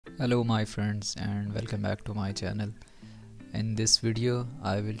Hello my friends and welcome back to my channel. In this video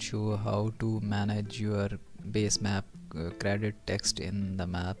I will show how to manage your Basemap credit text in the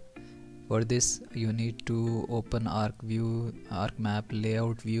map. For this you need to open ArcMap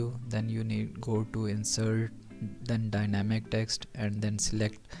layout view, then you need go to insert, then dynamic text, and then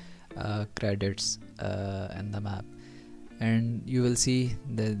select credits in the map, and you will see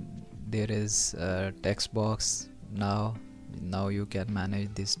that there is a text box. Now you can manage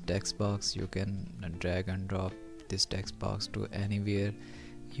this text box. You can drag and drop this text box to anywhere.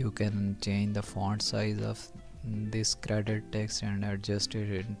 You can change the font size of this credit text and adjust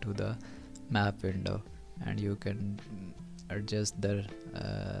it into the map window, and you can adjust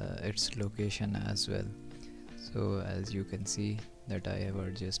its location as well. So as you can see that I have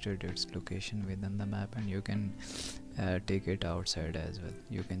adjusted its location within the map, and you can take it outside as well.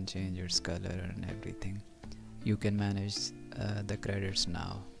 You can change its color and everything. You can manage the credits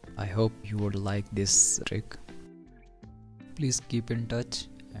now. I hope you would like this trick. Please keep in touch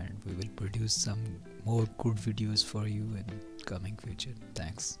and we will produce some more good videos for you in coming future.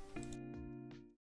 Thanks.